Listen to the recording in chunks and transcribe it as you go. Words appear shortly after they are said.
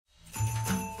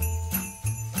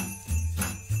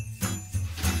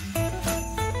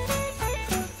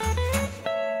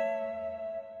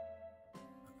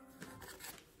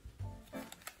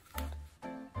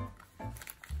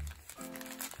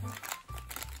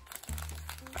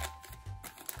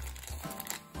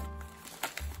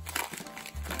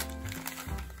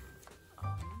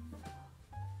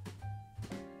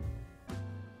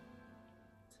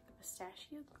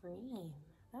green.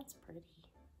 That's pretty.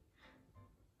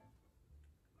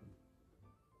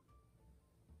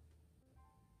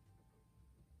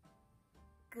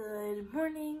 Good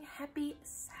morning, happy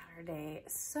Saturday.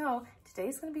 So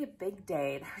today's gonna be a big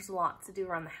day. There's lots to do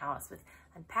around the house with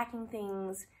unpacking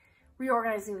things,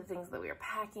 reorganizing the things that we are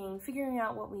packing, figuring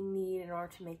out what we need in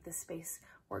order to make this space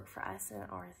work for us and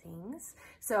our things.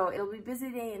 So it'll be a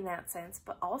busy day in that sense,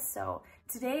 but also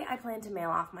today I plan to mail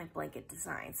off my blanket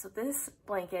design. So this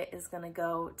blanket is gonna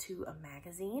go to a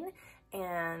magazine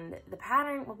and the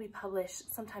pattern will be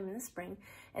published sometime in the spring.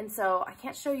 And so I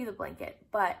can't show you the blanket,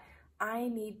 but I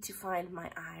need to find my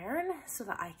iron so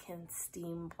that I can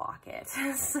steam block it.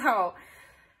 So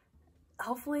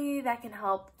hopefully that can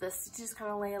help the stitches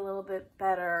kind of lay a little bit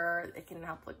better. It can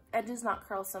help with edges not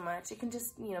curl so much. It can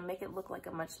just, you know, make it look like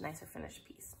a much nicer finished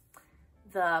piece.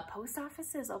 The post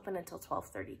office is open until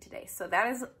 12:30 today. So that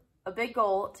is a big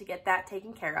goal to get that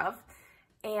taken care of.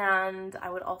 And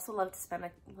I would also love to spend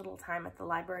a little time at the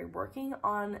library working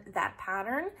on that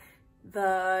pattern.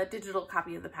 The digital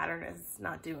copy of the pattern is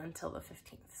not due until the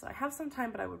 15th. So I have some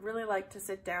time, but I would really like to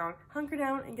sit down, hunker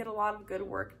down, and get a lot of good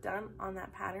work done on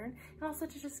that pattern, and also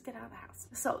to just get out of the house.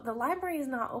 So the library is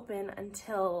not open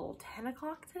until 10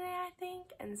 o'clock today, I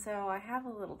think, and so I have a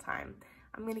little time.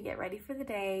 I'm gonna get ready for the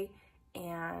day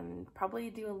and probably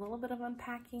do a little bit of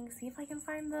unpacking, see if I can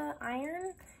find the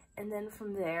iron, and then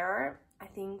from there, I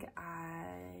think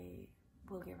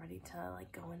we'll get ready to like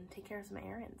go and take care of some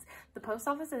errands. The post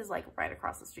office is like right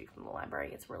across the street from the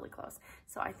library. It's really close.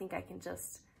 So I think I can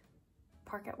just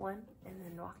park at one and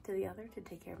then walk to the other to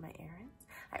take care of my errands.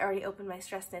 I already opened my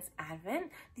Stress Knits Advent.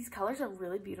 These colors are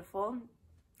really beautiful.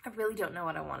 I really don't know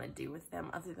what I want to do with them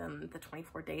other than the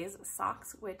 24 days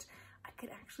socks, which I could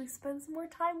actually spend some more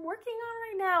time working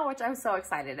on right now, which I'm so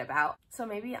excited about. So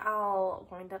maybe I'll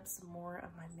wind up some more of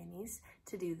my minis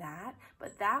to do that,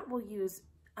 but that will use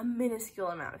a minuscule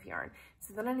amount of yarn.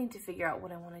 So then I need to figure out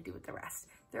what I want to do with the rest.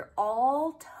 They're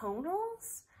all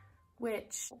tonals,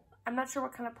 which I'm not sure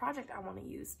what kind of project I want to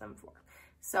use them for.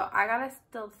 So I gotta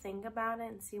still think about it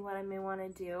and see what I may want to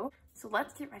do. So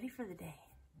let's get ready for the day.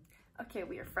 Okay,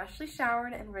 we are freshly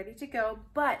showered and ready to go,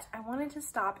 but I wanted to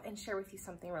stop and share with you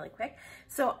something really quick.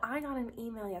 So I got an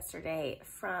email yesterday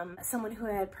from someone who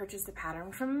had purchased a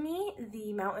pattern from me,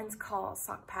 the Mountains Call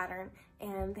sock pattern,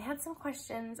 and they had some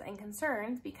questions and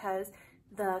concerns because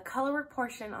the colorwork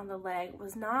portion on the leg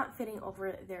was not fitting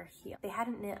over their heel. They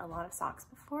hadn't knit a lot of socks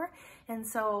before, and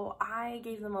so I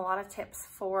gave them a lot of tips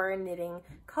for knitting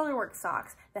colorwork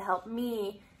socks that helped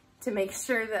me to make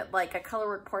sure that like a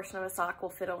colorwork portion of a sock will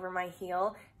fit over my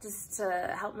heel, just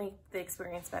to help make the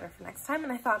experience better for next time.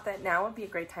 And I thought that now would be a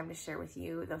great time to share with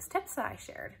you those tips that I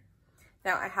shared.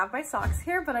 Now I have my socks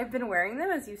here, but I've been wearing them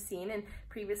as you've seen in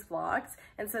previous vlogs,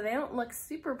 and so they don't look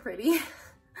super pretty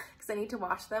because I need to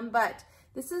wash them, but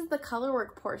this is the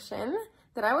colorwork portion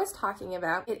that I was talking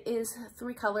about. It is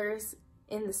 3 colors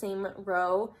in the same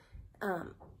row,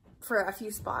 for a few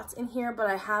spots in here, but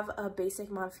I have a basic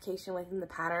modification within the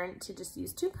pattern to just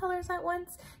use 2 colors at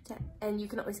once, and you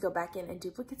can always go back in and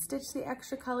duplicate stitch the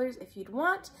extra colors if you'd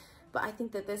want, but I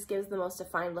think that this gives the most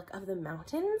defined look of the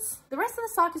mountains. The rest of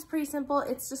the sock is pretty simple.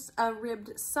 It's just a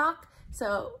ribbed sock,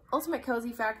 so ultimate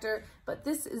cozy factor, but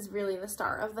this is really the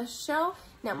star of the show.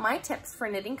 Now, my tips for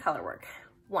knitting colorwork.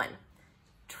 1,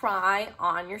 try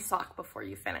on your sock before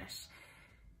you finish.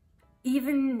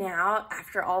 Even now,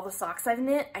 after all the socks I've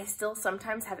knit, I still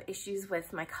sometimes have issues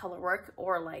with my colorwork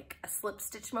or like a slip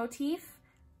stitch motif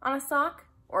on a sock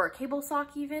or a cable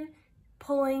sock even,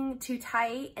 pulling too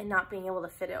tight and not being able to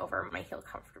fit it over my heel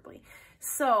comfortably.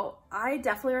 So I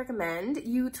definitely recommend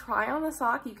you try on the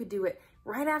sock. You could do it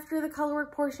right after the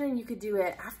colorwork portion. You could do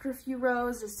it after a few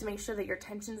rows just to make sure that your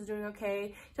tension's doing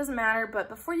okay. It doesn't matter, but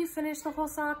before you finish the whole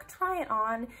sock, try it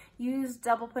on. Use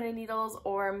double pointed needles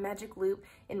or magic loop.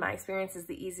 In my experience, is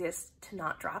the easiest to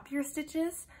not drop your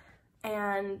stitches.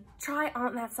 And try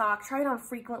on that sock, try it on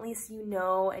frequently so you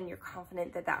know and you're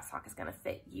confident that that sock is gonna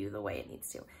fit you the way it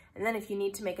needs to. And then if you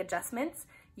need to make adjustments,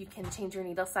 you can change your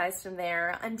needle size from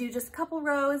there, undo just a couple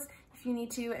rows if you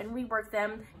need to, and rework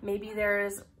them. Maybe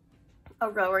there's a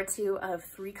row or 2 of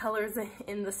 3 colors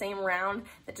in the same round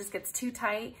that just gets too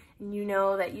tight, and you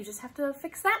know that you just have to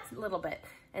fix that a little bit.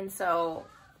 And so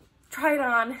try it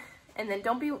on, and then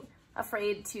don't be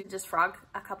afraid to just frog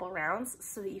a couple rounds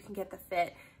so that you can get the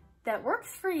fit that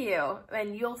works for you.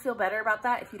 And you'll feel better about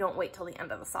that if you don't wait till the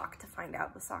end of the sock to find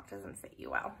out the sock doesn't fit you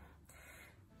well.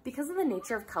 Because of the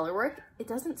nature of colorwork, it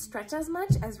doesn't stretch as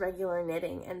much as regular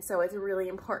knitting, and so it's really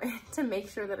important to make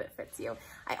sure that it fits you.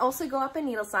 I also go up in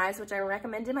needle size, which I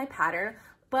recommend in my pattern,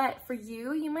 But for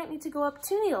you, you might need to go up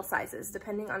 2 needle sizes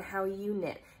depending on how you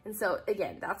knit. And so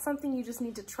again, that's something you just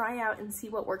need to try out and see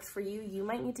what works for you. You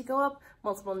might need to go up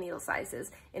multiple needle sizes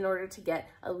in order to get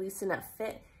a loose enough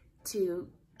fit to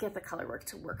get the color work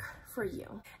to work for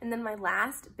you. And then my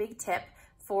last big tip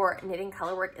for knitting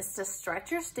color work is to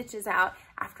stretch your stitches out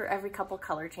after every couple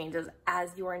color changes as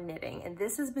you are knitting. And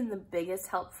this has been the biggest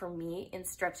help for me in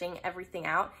stretching everything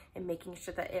out and making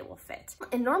sure that it will fit.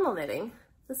 In normal knitting,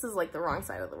 this is like the wrong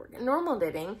side of the work. In normal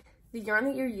knitting, the yarn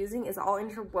that you're using is all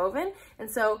interwoven,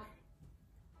 and so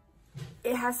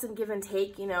it has some give and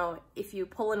take. You know, if you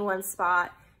pull in one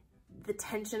spot, the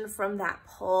tension from that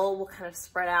pull will kind of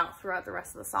spread out throughout the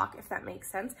rest of the sock, if that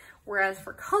makes sense. Whereas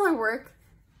for color work,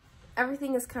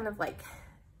 everything is kind of like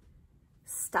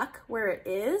stuck where it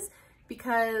is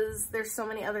because there's so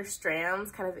many other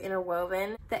strands kind of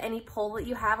interwoven that any pull that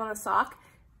you have on a sock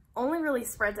only really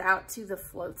spreads out to the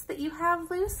floats that you have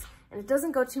loose, and it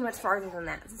doesn't go too much farther than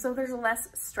that. So there's less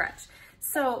stretch.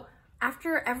 So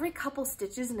after every couple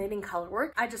stitches knitting color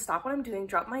work, I just stop what I'm doing,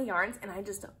 drop my yarns, and I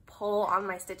just pull on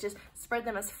my stitches, spread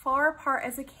them as far apart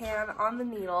as I can on the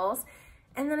needles,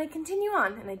 and then I continue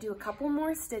on and I do a couple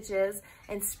more stitches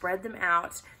and spread them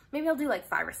out. Maybe I'll do like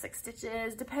 5 or 6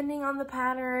 stitches depending on the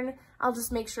pattern. I'll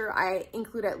just make sure I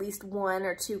include at least 1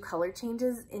 or 2 color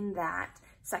changes in that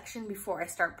section before I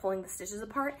start pulling the stitches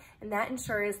apart, and that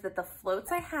ensures that the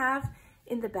floats I have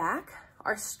in the back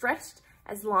are stretched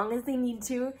as long as they need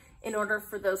to in order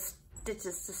for those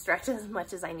stitches to stretch as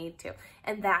much as I need to.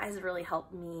 And that has really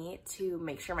helped me to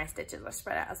make sure my stitches are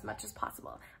spread out as much as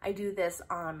possible. I do this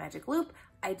on Magic Loop,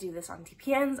 I do this on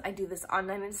TPNs, I do this on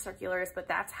 9-inch circulars, but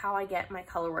that's how I get my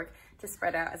color work to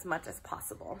spread out as much as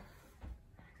possible.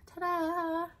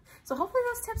 Ta-da! So hopefully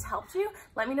those tips helped you.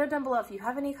 Let me know down below if you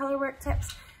have any color work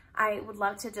tips. I would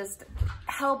love to just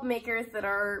help makers that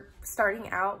are starting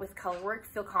out with color work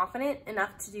feel confident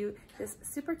enough to do this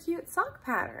super cute sock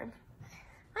pattern.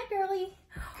 Hi, girly.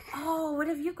 Oh, what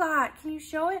have you got? Can you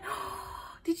show it?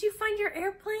 Did you find your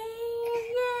airplane?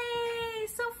 Yay,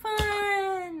 so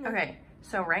fun. Okay,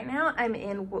 so right now I'm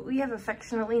in what we have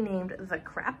affectionately named the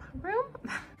crap room.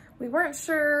 We weren't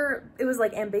sure, it was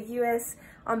like ambiguous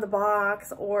on the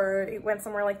box, or it went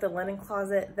somewhere like the linen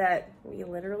closet that we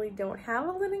literally don't have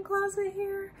a linen closet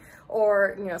here,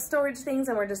 or, you know, storage things,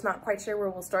 and we're just not quite sure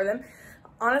where we'll store them.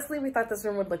 Honestly, we thought this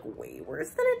room would look way worse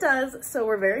than it does, so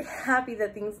we're very happy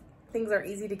that things are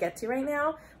easy to get to right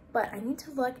now. But I need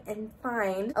to look and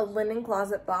find a linen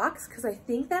closet box because I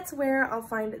think that's where I'll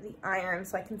find the iron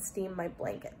so I can steam my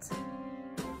blanket.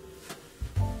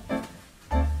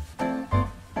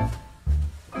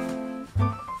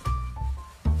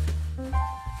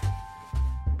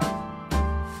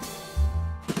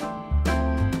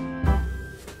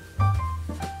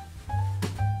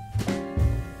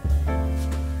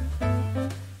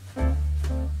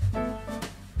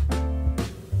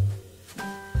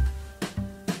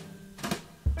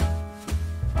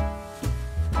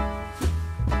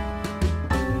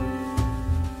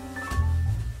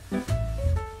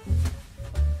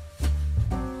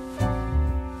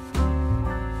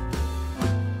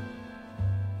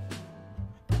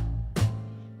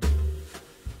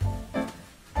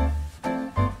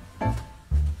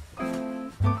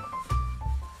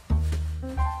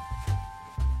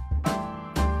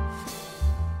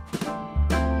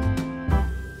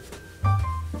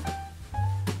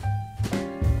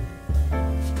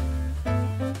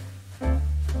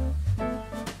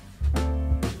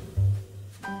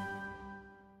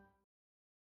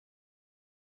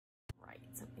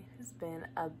 Been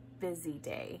a busy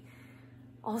day,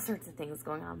 all sorts of things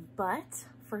going on, but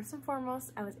first and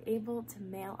foremost I was able to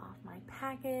mail off my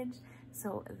package,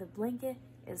 so the blanket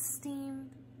is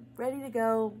steamed, ready to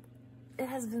go. It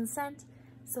has been sent,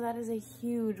 so that is a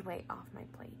huge weight off my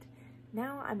plate.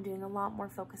 Now I'm doing a lot more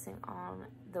focusing on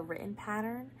the written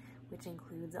pattern, which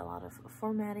includes a lot of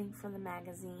formatting for the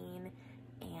magazine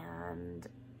and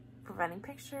providing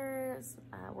pictures,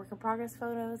 work in progress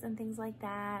photos and things like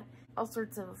that. All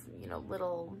sorts of, you know,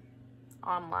 little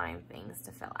online things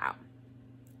to fill out.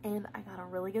 And I got a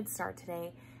really good start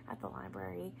today at the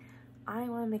library. I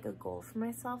want to make a goal for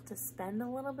myself to spend a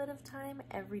little bit of time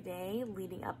every day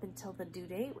leading up until the due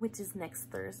date, which is next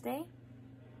Thursday,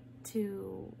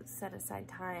 to set aside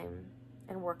time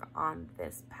and work on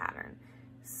this pattern.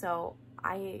 So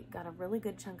I got a really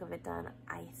good chunk of it done.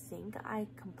 I think I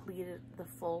completed the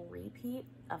full repeat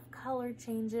of color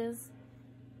changes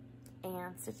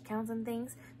and stitch counts and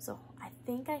things. So I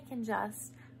think I can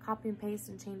just copy and paste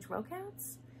and change row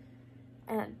counts.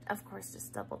 And of course,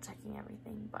 just double checking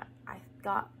everything. But I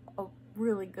got a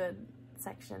really good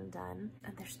section done,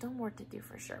 and there's still more to do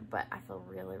for sure, but I feel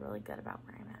really, really good about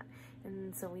where I'm at.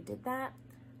 And so we did that.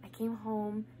 I came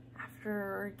home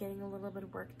after getting a little bit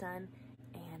of work done,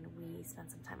 and we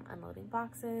spent some time unloading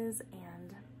boxes.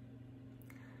 And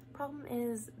problem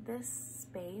is, this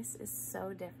space is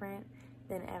so different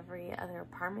than every other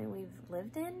apartment we've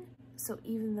lived in. So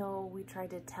even though we tried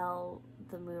to tell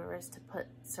the movers to put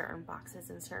certain boxes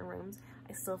in certain rooms,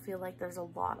 I still feel like there's a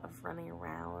lot of running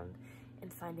around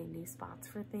and finding new spots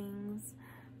for things.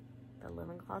 The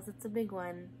linen closet's a big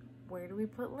one. Where do we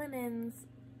put linens?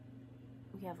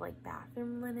 We have like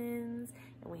bathroom linens,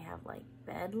 and we have like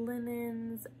bed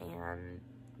linens, and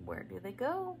where do they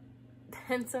go?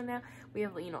 And so now we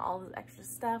have, you know, all this extra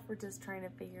stuff. We're just trying to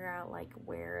figure out like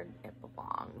where it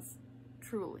belongs,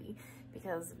 truly,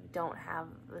 because we don't have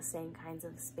the same kinds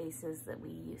of spaces that we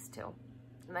used to.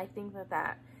 And I think that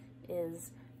that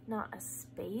is not a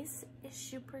space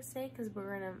issue per se, because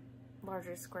we're in a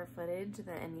larger square footage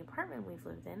than any apartment we've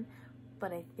lived in,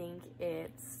 but I think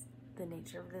it's the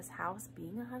nature of this house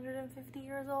being 150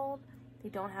 years old. They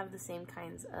don't have the same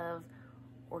kinds of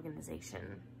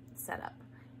organization set up.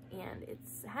 And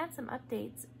it's had some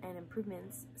updates and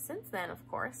improvements since then, of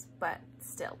course, but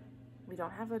still, we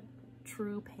don't have a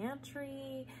true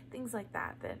pantry, things like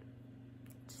that, that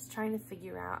just trying to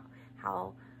figure out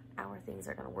how our things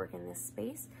are going to work in this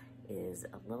space is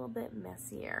a little bit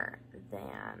messier than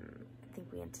I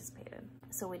think we anticipated.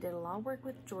 So we did a lot of work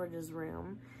with George's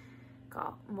room,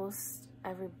 got most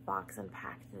every box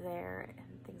unpacked there,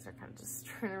 and things are kind of just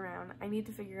strewn around. I need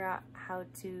to figure out how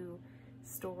to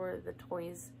store the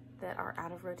toys that are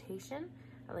out of rotation.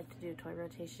 I like to do a toy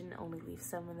rotation, only leave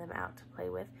some of them out to play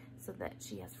with so that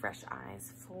she has fresh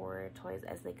eyes for toys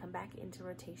as they come back into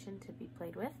rotation to be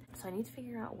played with. So I need to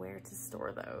figure out where to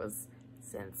store those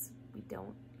since we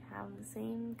don't have the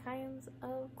same kinds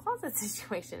of closet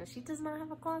situations. She does not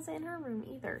have a closet in her room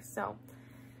either. So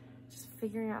just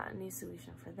figuring out a new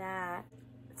solution for that.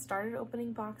 Started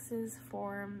opening boxes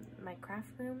for my craft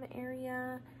room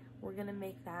area. We're gonna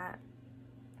make that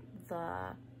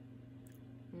the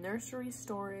nursery,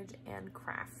 storage, and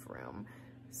craft room.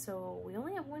 So we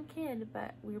only have one kid,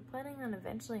 but we were planning on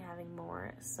eventually having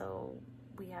more, so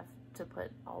we have to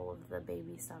put all of the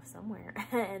baby stuff somewhere,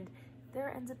 and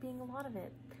there ends up being a lot of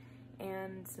it.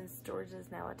 And since George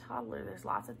is now a toddler, there's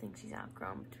lots of things she's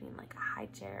outgrown, between like a high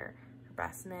chair, her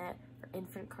bassinet, her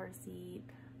infant car seat,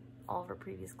 all of her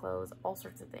previous clothes, all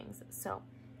sorts of things. So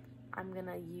I'm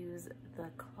gonna use the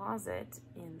closet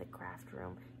in the craft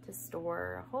room to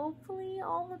store hopefully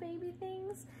all the baby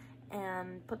things,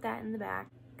 and put that in the back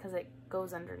because it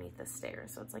goes underneath the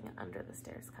stairs, so it's like an under the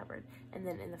stairs cupboard. And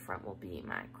then in the front will be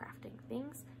my crafting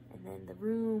things, and then the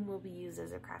room will be used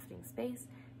as a crafting space.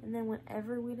 And then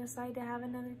whenever we decide to have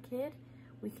another kid,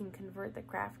 we can convert the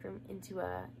craft room into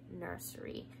a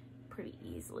nursery pretty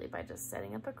easily by just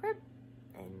setting up a crib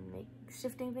and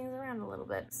shifting things around a little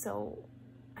bit. So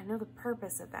I know the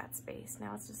purpose of that space.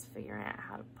 Now it's just figuring out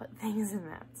how to put things in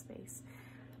that space.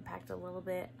 I packed a little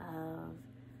bit of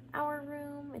our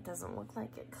room. It doesn't look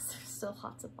like it because there's still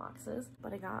lots of boxes,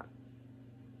 but I got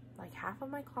like half of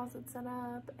my closet set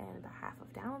up and about half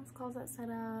of Dallin's closet set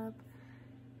up.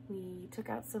 We took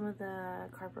out some of the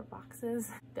carpet boxes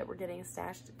that were getting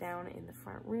stashed down in the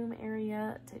front room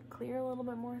area to clear a little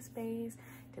bit more space.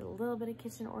 Did a little bit of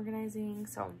kitchen organizing.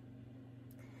 So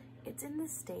it's in the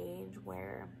stage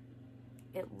where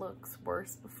it looks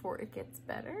worse before it gets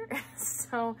better.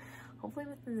 So hopefully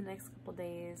within the next couple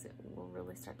days, we'll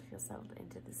really start to feel settled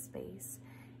into the space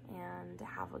and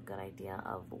have a good idea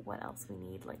of what else we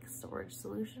need, like storage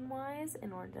solution wise,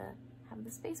 in order to have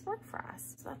the space work for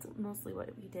us. So that's mostly what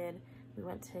we did. We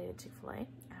went to Chick-fil-A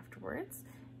afterwards,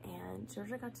 and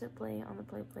Georgia got to play on the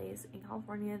play place. In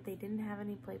California, they didn't have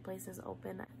any play places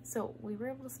open, so we were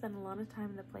able to spend a lot of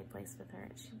time in the play place with her,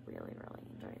 and she really, really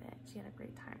enjoyed it. She had a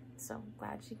great time. So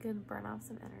glad she could burn off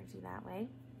some energy that way.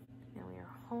 Now we are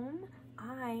home.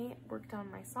 I worked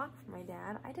on my sock for my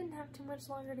dad. I didn't have too much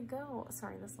longer to go.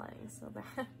 Sorry, this lighting is so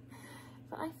bad.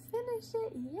 But I finished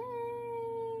it.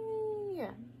 Yay!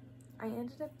 I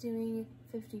ended up doing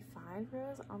 55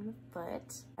 rows on the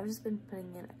foot. I've just been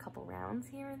putting in a couple rounds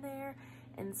here and there,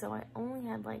 and so I only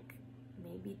had like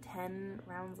maybe 10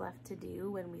 rounds left to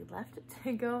do when we left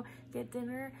to go get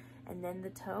dinner, and then the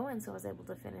toe, and so I was able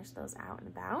to finish those out and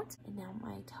about. And now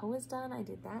my toe is done. I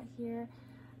did that here.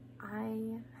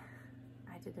 I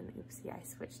did an oopsie. I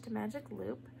switched to magic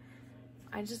loop.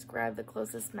 I just grabbed the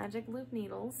closest magic loop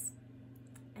needles,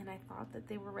 and I thought that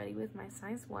they were ready with my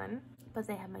size 1, but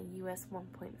they had my US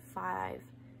 1.5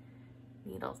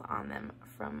 needles on them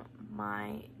from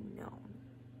my gnome.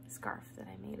 scarf that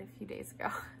I made a few days ago.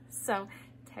 So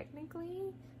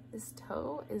technically this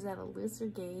toe is at a looser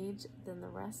gauge than the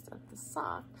rest of the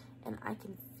sock, and I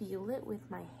can feel it with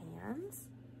my hands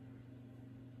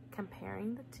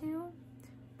comparing the two,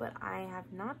 but I have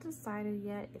not decided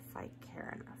yet if I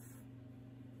care enough.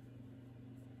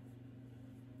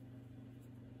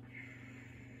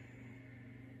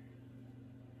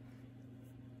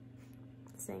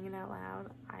 Saying it out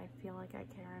loud, I feel like I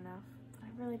care enough, but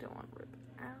I really don't want to rip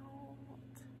it out.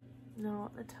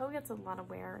 No, the toe gets a lot of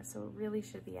wear, so it really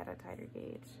should be at a tighter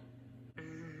gauge.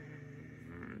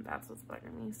 That's what's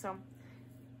bugging me. So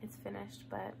it's finished,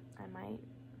 but I might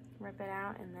rip it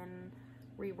out and then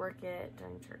rework it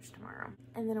during church tomorrow.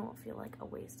 And then it won't feel like a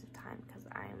waste of time because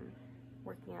I'm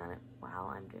working on it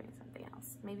while I'm doing something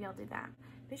else. Maybe I'll do that.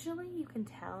 Visually, you can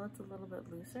tell it's a little bit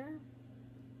looser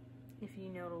if you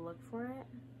know to look for it,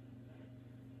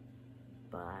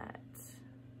 but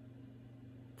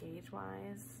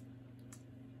gauge-wise,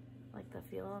 like the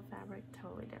feel of fabric,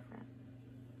 totally different.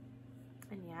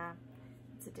 And yeah,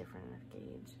 it's a different enough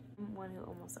gauge. I'm one who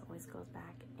almost always goes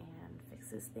back and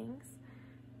fixes things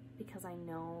because I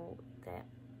know that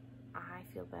I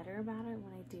feel better about it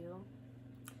when I do.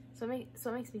 So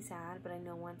it makes me sad, but I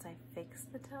know once I fix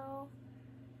the toe,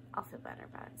 I'll feel better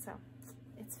about it. So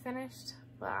it's finished,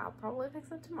 but I'll probably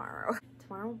fix it tomorrow.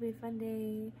 Tomorrow will be a fun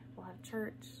day. We'll have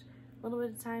church, a little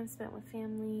bit of time spent with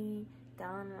family.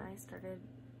 Dallin and I started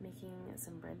making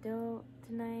some bread dough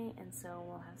tonight, and so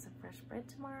we'll have some fresh bread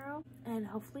tomorrow, and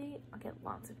hopefully I'll get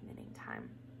lots of knitting time.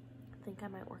 I think I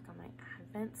might work on my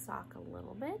Advent sock a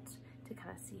little bit to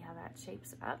kind of see how that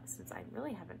shapes up since I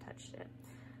really haven't touched it.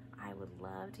 I would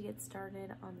love to get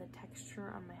started on the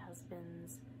texture on my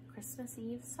husband's Christmas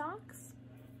Eve socks.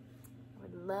 I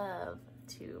would love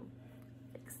to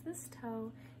fix this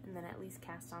toe and then at least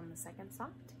cast on the second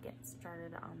sock to get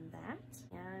started on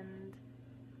that and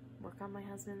work on my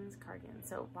husband's cardigan.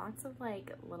 So lots of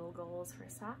like little goals for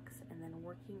socks, and then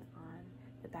working on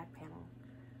the back panel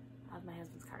of my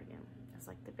husband's cardigan is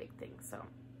like the big thing. So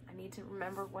I need to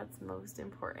remember what's most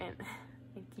important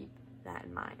and keep that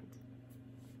in mind.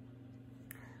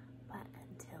 But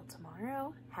until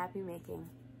tomorrow, happy making.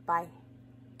 Bye.